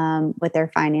people with their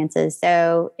finances.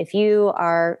 So if you're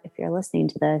listening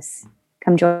to this,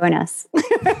 come join us.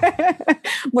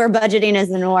 Where budgeting is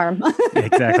the norm.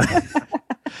 Exactly.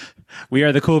 We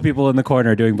are the cool people in the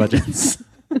corner doing budgets.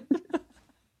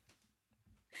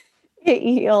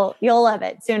 You'll love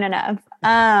it soon enough.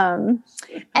 And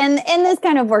this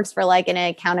kind of works for like an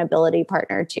accountability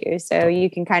partner too. So you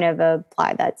can kind of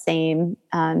apply that same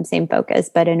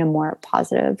focus, but in a more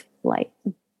positive light.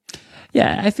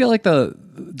 Yeah, I feel like the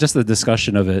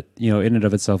discussion of it, in and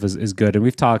of itself is good. And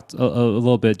we've talked a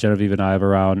little bit, Genevieve and I,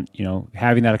 around,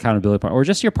 having that accountability partner, or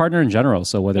just your partner in general.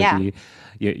 So whether it be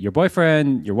your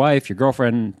boyfriend, your wife, your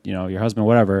girlfriend, your husband,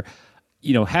 whatever,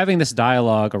 having this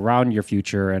dialogue around your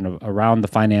future and around the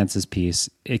finances piece,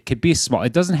 it could be small.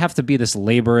 It doesn't have to be this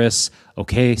laborious,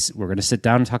 okay, so we're going to sit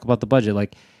down and talk about the budget.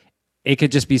 Like, it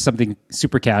could just be something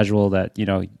super casual that,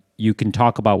 you can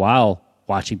talk about while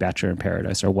watching Bachelor in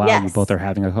Paradise or while you both are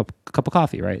having a cup of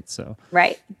coffee, right? So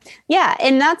right. Yeah.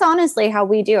 And that's honestly how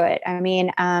we do it. I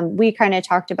mean, we kind of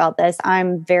talked about this. I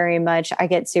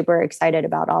get super excited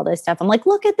about all this stuff. I'm like,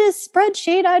 look at this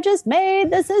spreadsheet I just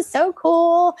made. This is so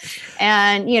cool.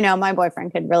 And, my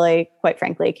boyfriend could really, quite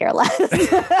frankly, care less.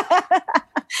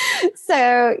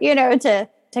 So,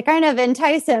 to kind of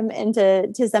entice him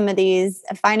into some of these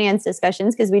finance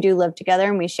discussions, because we do live together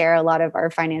and we share a lot of our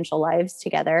financial lives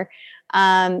together.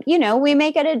 We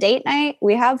make it a date night.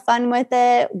 We have fun with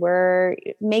it. We're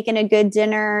making a good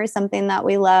dinner, something that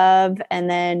we love. And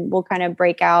then we'll kind of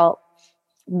break out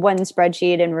one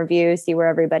spreadsheet and review, see where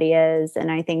everybody is. And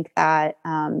I think that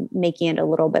making it a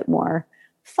little bit more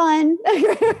fun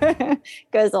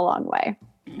goes a long way.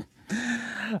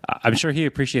 I'm sure he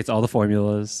appreciates all the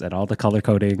formulas and all the color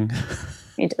coding.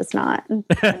 He does not.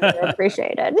 I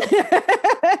appreciate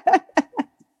it.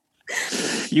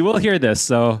 You will hear this,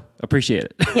 so appreciate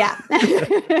it. Yeah.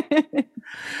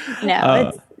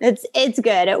 No, it's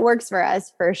good. It works for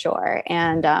us for sure.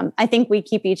 And I think we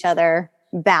keep each other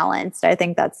balanced. I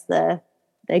think that's the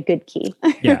good key.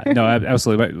 Yeah, no,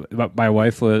 absolutely. My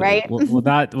wife will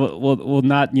not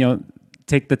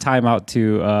take the time out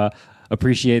to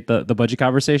appreciate the budget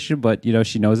conversation, but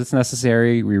she knows it's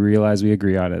necessary. We realize we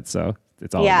agree on it, so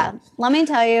it's all good. Let me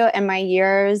tell you, in my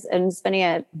years and spending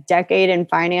a decade in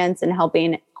finance and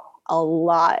helping a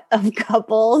lot of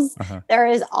couples, there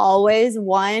is always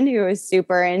one who is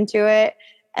super into it,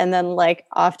 and then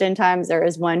oftentimes there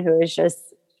is one who is just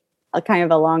a kind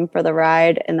of along for the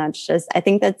ride, and I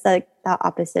think that's like the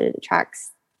opposite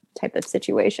attracts type of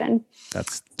situation.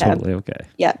 That's totally okay.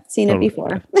 Yeah, seen it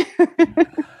before. Okay.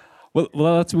 Well,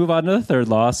 let's move on to the third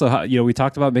law. So, we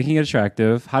talked about making it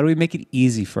attractive. How do we make it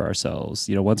easy for ourselves?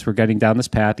 Once we're getting down this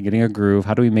path and getting a groove,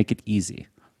 how do we make it easy?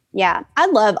 Yeah, I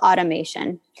love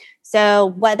automation.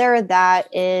 So whether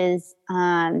that is,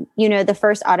 the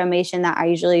first automation that I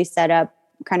usually set up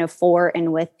kind of for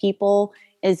and with people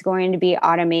is going to be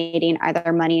automating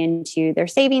either money into their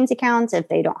savings accounts if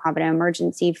they don't have an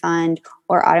emergency fund,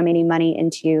 or automating money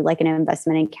into an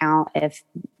investment account if,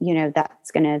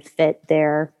 that's going to fit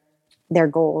their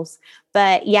goals.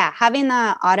 But yeah, having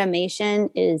that automation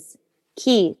is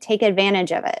key. Take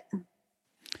advantage of it.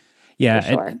 Yeah.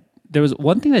 Sure. And there was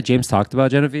one thing that James talked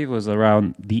about, Genevieve, was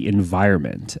around the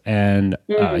environment. And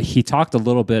he talked a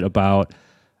little bit about,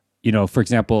 for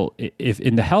example, if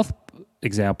in the health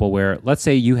example where let's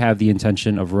say you have the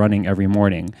intention of running every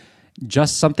morning,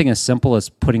 just something as simple as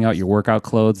putting out your workout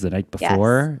clothes the night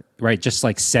before, right? Just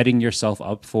setting yourself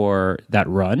up for that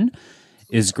run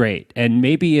is great. And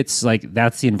maybe it's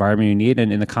that's the environment you need.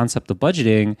 And in the concept of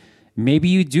budgeting, maybe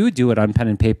you do it on pen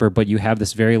and paper, but you have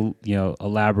this very,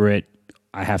 elaborate,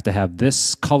 I have to have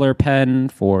this color pen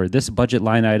for this budget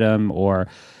line item, or,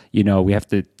 I have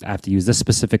to use this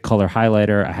specific color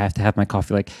highlighter. I have to have my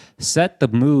coffee. Set the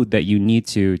mood that you need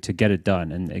to get it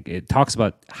done. And it talks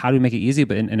about how to make it easy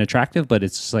and attractive, but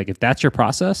it's just if that's your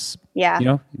process,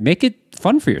 make it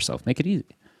fun for yourself, make it easy.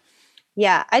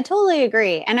 Yeah, I totally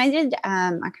agree. And I did,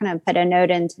 I kind of put a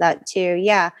note into that too.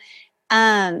 Yeah.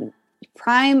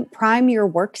 Prime your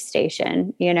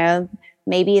workstation,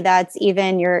 maybe that's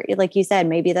even like you said,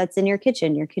 maybe that's in your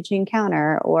kitchen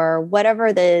counter, or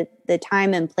whatever the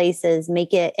time and place is,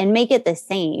 make it the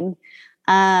same.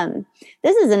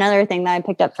 This is another thing that I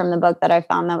picked up from the book that I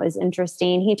found that was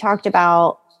interesting. He talked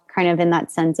about kind of in that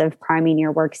sense of priming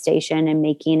your workstation and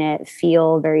making it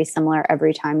feel very similar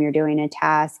every time you're doing a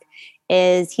task.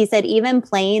 He said even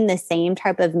playing the same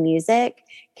type of music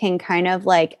can kind of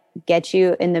get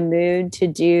you in the mood to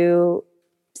do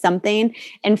something.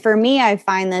 And for me, I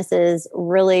find this is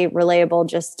really relatable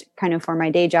just kind of for my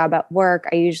day job at work.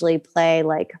 I usually play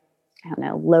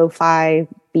lo-fi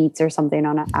beats or something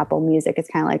on Apple Music. It's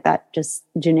kind of like that, just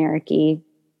generic-y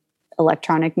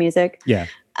electronic music. Yeah.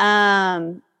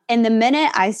 And the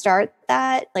minute I start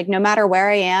that, no matter where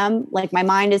I am, my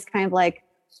mind is kind of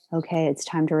okay, it's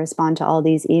time to respond to all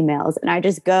these emails. And I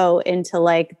just go into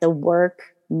the work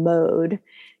mode.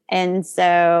 And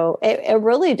so it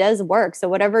really does work. So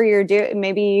whatever you're doing,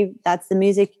 maybe that's the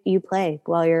music you play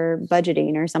while you're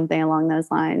budgeting or something along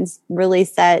those lines. Really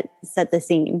set the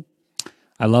scene.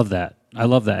 I love that.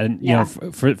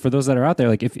 And, for those that are out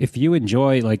there, if you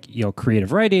enjoy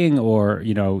creative writing or,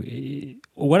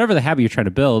 whatever the habit you're trying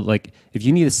to build, if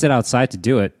you need to sit outside to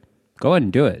do it, go ahead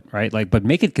and do it, right? But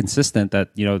make it consistent that,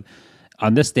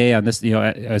 on this day,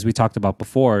 as we talked about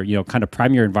before, kind of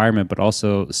prime your environment, but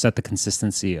also set the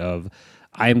consistency of,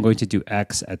 I am going to do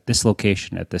X at this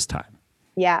location at this time.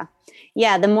 Yeah.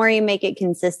 Yeah. The more you make it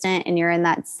consistent and you're in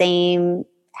that same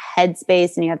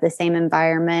headspace and you have the same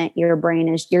environment,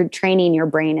 you're training your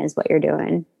brain is what you're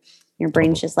doing. Your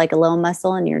brain's Totally. just like a little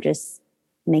muscle and you're just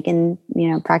making,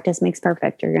 practice makes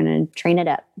perfect. You're going to train it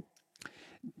up.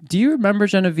 Do you remember,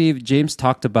 Genevieve, James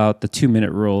talked about the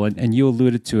 2-minute rule, and you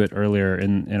alluded to it earlier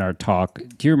in our talk.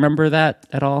 Do you remember that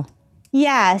at all?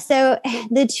 Yeah. So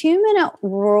the 2-minute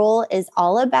rule is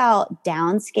all about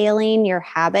downscaling your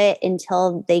habit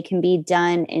until they can be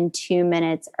done in 2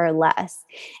 minutes or less.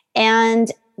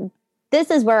 And this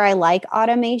is where I like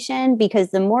automation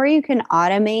because the more you can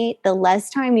automate, the less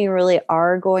time you really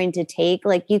are going to take.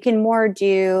 Like you can more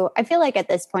do, I feel like at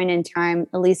this point in time,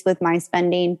 at least with my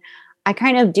spending, I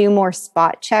kind of do more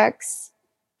spot checks.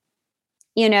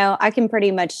 I can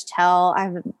pretty much tell I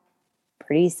have a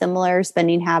pretty similar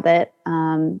spending habit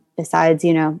besides,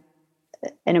 an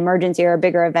emergency or a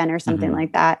bigger event or something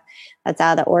like that. That's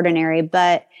out of the ordinary.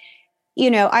 But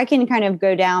I can kind of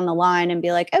go down the line and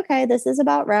be like, okay, this is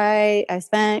about right. I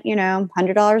spent,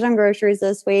 $100 on groceries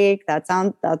this week. That's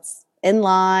in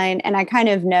line. And I kind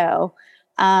of know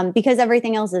because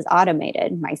everything else is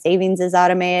automated. My savings is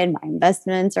automated. My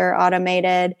investments are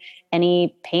automated.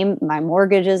 Any payment, my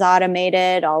mortgage is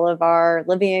automated. All of our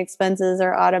living expenses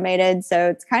are automated. So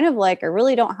it's kind of like I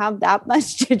really don't have that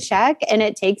much to check. And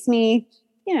it takes me,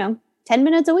 10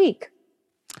 minutes a week.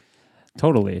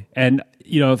 Totally. And,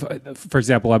 for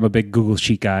example, I'm a big Google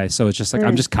Sheet guy. So it's just like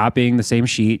I'm just copying the same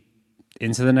sheet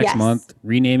into the next month,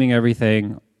 renaming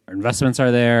everything. Our investments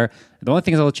are there. The only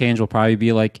things that will change will probably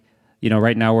be like,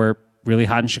 right now we're really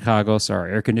hot in Chicago. So our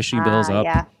air conditioning bill is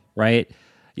up, right?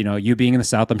 You being in the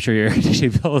South, I'm sure your air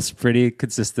conditioning bill is pretty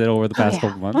consistent over the past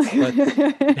couple months.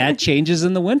 But that changes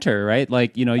in the winter, right?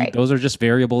 Like, those are just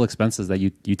variable expenses that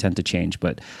you tend to change.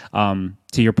 But to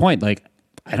your point, like,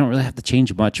 I don't really have to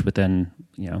change much within,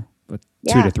 a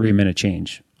 2 to 3 minute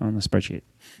change on the spreadsheet.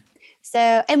 So,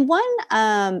 and one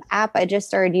app I just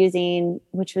started using,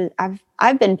 which was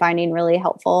I've been finding really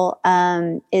helpful,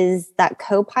 is that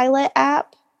Copilot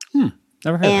app. Never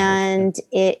heard of it. And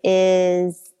it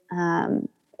is,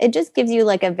 it just gives you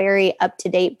like a very up to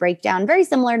date breakdown, very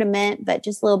similar to Mint, but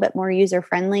just a little bit more user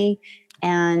friendly.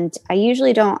 And I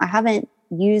haven't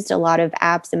used a lot of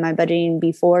apps in my budgeting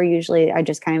before. Usually I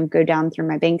just kind of go down through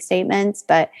my bank statements,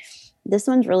 but this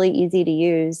one's really easy to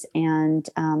use and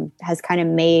has kind of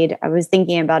I was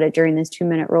thinking about it during this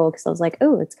 2-minute rule because I was like,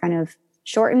 oh, it's kind of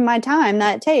shortened my time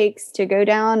that it takes to go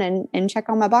down and check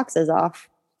all my boxes off.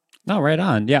 Oh, right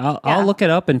on. Yeah, I'll look it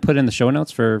up and put in the show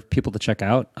notes for people to check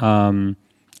out. And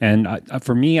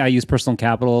for me, I use Personal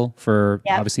Capital for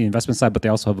obviously the investment side, but they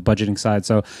also have a budgeting side.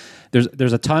 So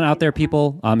there's a ton out there,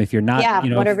 people. If you're not,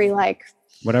 whatever you like,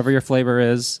 whatever your flavor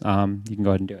is, you can go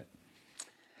ahead and do it.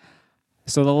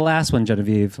 So the last one,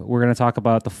 Genevieve, we're going to talk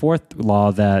about the fourth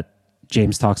law that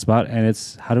James talks about, and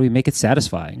it's how do we make it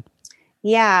satisfying?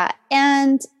 Yeah.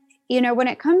 And, when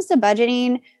it comes to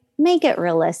budgeting, make it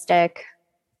realistic.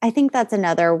 I think that's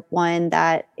another one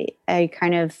that I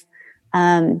kind of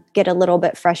get a little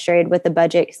bit frustrated with the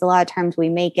budget because a lot of times we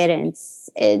make it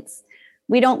and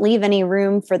we don't leave any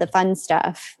room for the fun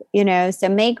stuff, so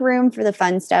make room for the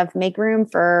fun stuff, make room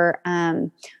for,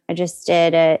 I just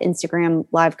did an Instagram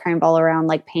live kind of all around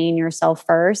like paying yourself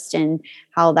first and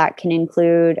how that can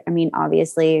include,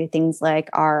 obviously things like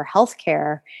our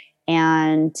healthcare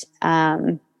and,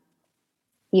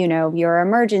 your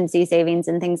emergency savings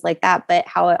and things like that, but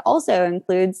how it also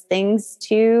includes things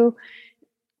to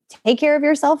take care of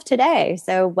yourself today.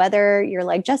 So whether you're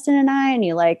like Justin and I and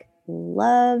you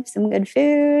love some good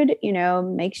food,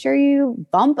 make sure you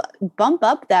bump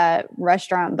up that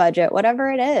restaurant budget,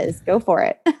 whatever it is, go for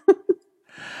it.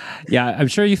 Yeah, I'm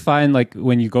sure you find like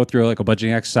when you go through like a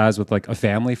budgeting exercise with like a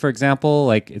family, for example,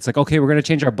 like it's like, okay, we're going to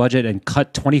change our budget and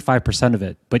cut 25% of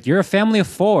it. But you're a family of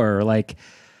 4, like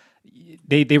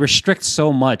they restrict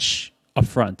so much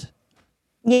upfront.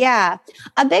 Yeah.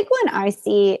 A big one I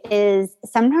see is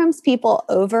sometimes people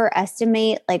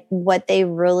overestimate like what they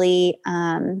really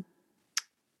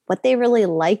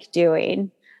like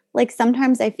doing. Like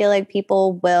sometimes I feel like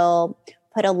people will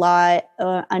put a lot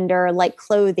under like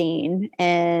clothing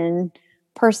and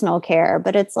personal care,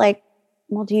 but it's like,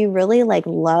 well, do you really like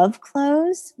love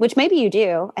clothes? Which maybe you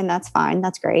do, and that's fine.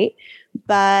 That's great.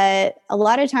 But a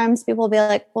lot of times people will be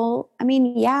like, well,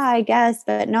 yeah, I guess,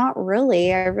 but not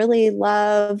really. I really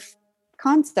love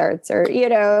concerts or,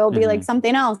 it'll be like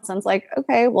something else. And it's like,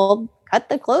 okay, well, cut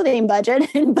the clothing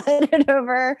budget and put it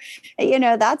over,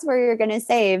 that's where you're going to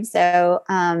save. So,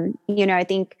 I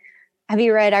think, have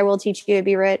you read I Will Teach You to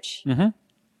Be Rich? Mm-hmm.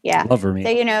 Yeah. Love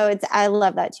Vermeet. So, I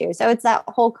love that too. So it's that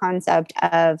whole concept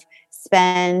of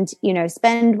spend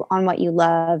on what you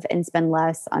love and spend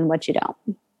less on what you don't.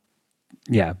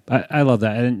 Yeah, I love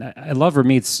that. And I love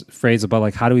Vermeet's phrase about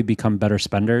like, how do we become better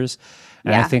spenders?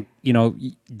 And I think,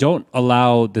 don't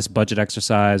allow this budget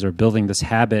exercise or building this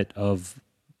habit of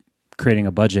creating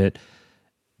a budget,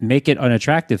 make it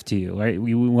unattractive to you, right?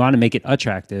 We want to make it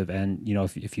attractive. And,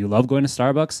 if you love going to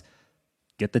Starbucks,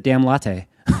 get the damn latte.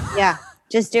 Yeah,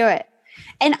 just do it.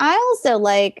 And I also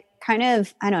I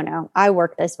don't know, I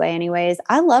work this way anyways.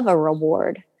 I love a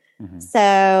reward. Mm-hmm.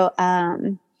 So,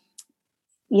 I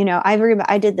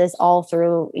did this all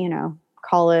through,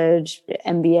 college,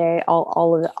 MBA,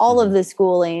 all of the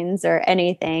schoolings or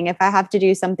anything. If I have to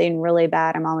do something really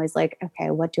bad, I'm always like,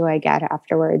 okay, what do I get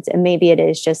afterwards? And maybe it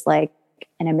is just like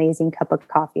an amazing cup of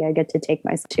coffee I get to take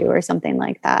myself to or something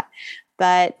like that.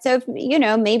 But so,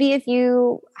 maybe if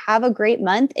you have a great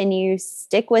month and you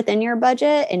stick within your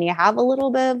budget and you have a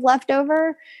little bit of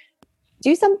leftover,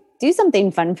 do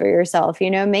something fun for yourself,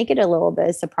 make it a little bit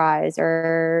of surprise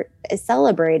or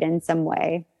celebrate in some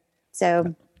way.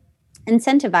 So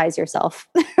incentivize yourself.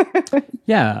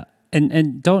 Yeah.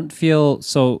 And don't feel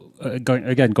so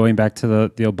going back to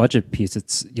the budget piece,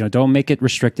 it's, don't make it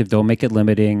restrictive. Don't make it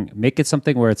limiting, make it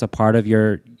something where it's a part of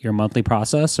your monthly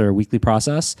process or weekly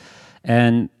process.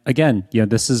 And again,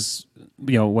 this is,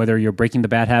 whether you're breaking the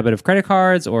bad habit of credit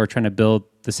cards or trying to build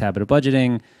this habit of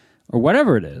budgeting or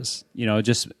whatever it is,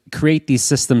 just create these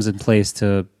systems in place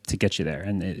to get you there.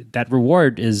 And that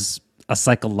reward is a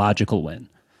psychological win.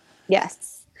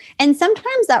 Yes. And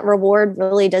sometimes that reward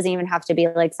really doesn't even have to be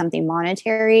like something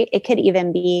monetary. It could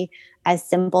even be as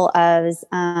simple as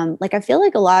I feel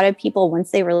like a lot of people,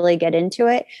 once they really get into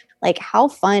it, like how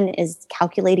fun is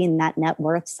calculating that net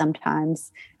worth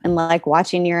sometimes and like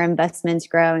watching your investments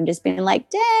grow and just being like,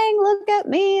 dang, look at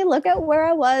me, look at where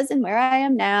I was and where I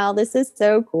am now. This is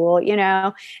so cool,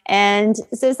 And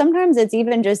so sometimes it's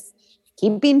even just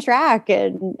keeping track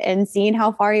and seeing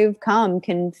how far you've come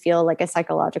can feel like a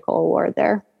psychological reward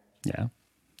there. Yeah,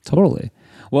 totally.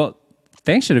 Well,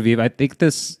 thanks, Genevieve. I think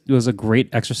this was a great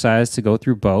exercise to go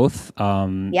through both.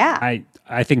 I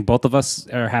think both of us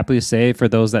are happy to say, for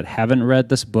those that haven't read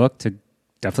this book, to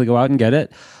definitely go out and get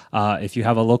it. If you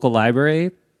have a local library,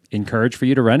 encourage for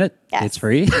you to rent it. Yes. It's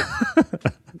free.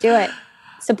 Do it.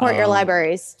 Support your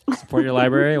libraries. Support your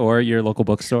library or your local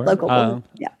bookstore.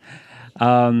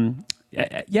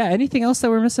 Anything else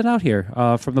that we're missing out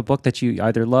here from the book that you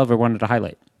either love or wanted to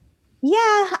highlight?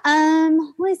 Yeah. Let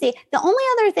me see. The only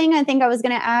other thing I think I was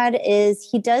going to add is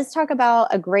he does talk about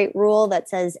a great rule that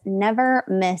says never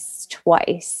miss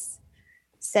twice.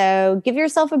 So give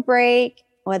yourself a break,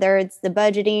 whether it's the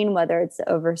budgeting, whether it's the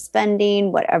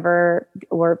overspending, whatever,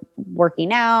 or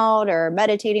working out or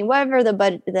meditating, whatever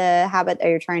the habit that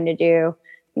you're trying to do.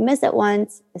 You miss it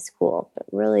once, it's cool, but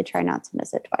really try not to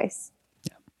miss it twice.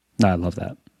 Yeah. No, I love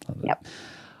that. Yep.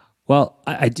 Well,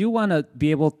 I do want to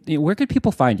be able, where could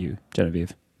people find you,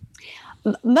 Genevieve?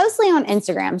 Mostly on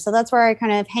Instagram. So that's where I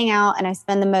kind of hang out and I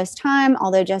spend the most time,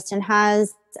 although Justin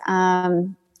has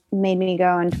made me go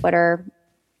on Twitter.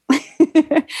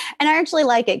 And I actually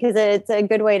like it because it's a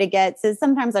good way to get, so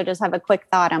sometimes I just have a quick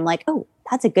thought. I'm like, oh,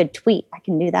 that's a good tweet. I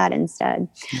can do that instead.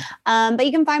 Yeah. But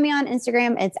you can find me on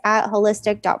Instagram. It's at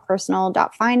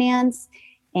holistic.personal.finance.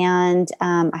 And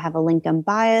I have a link in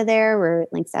bio there where it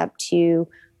links up to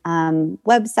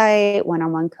website,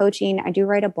 one-on-one coaching. I do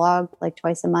write a blog like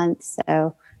twice a month.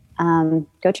 So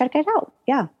go check it out.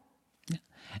 Yeah.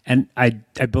 And I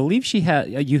believe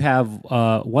you have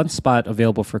one spot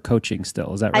available for coaching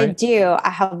still. Is that right? I do. I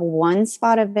have one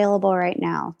spot available right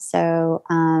now. So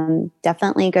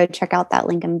definitely go check out that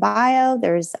link in bio.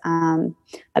 There's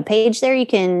a page there. You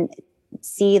can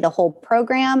see the whole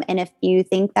program. And if you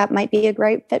think that might be a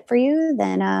great fit for you,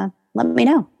 then let me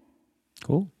know.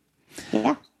 Cool.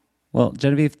 Yeah. Well,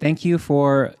 Genevieve, thank you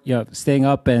for staying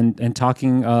up and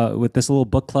talking with this little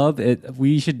book club.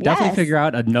 We should definitely figure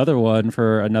out another one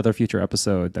for another future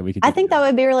episode that we could do. I think that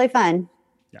would be really fun.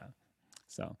 Yeah.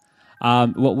 So,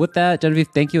 well, with that, Genevieve,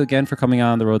 thank you again for coming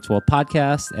on the Road to Wealth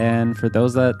podcast. And for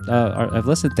those that have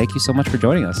listened, thank you so much for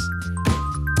joining us.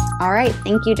 All right.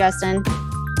 Thank you, Justin.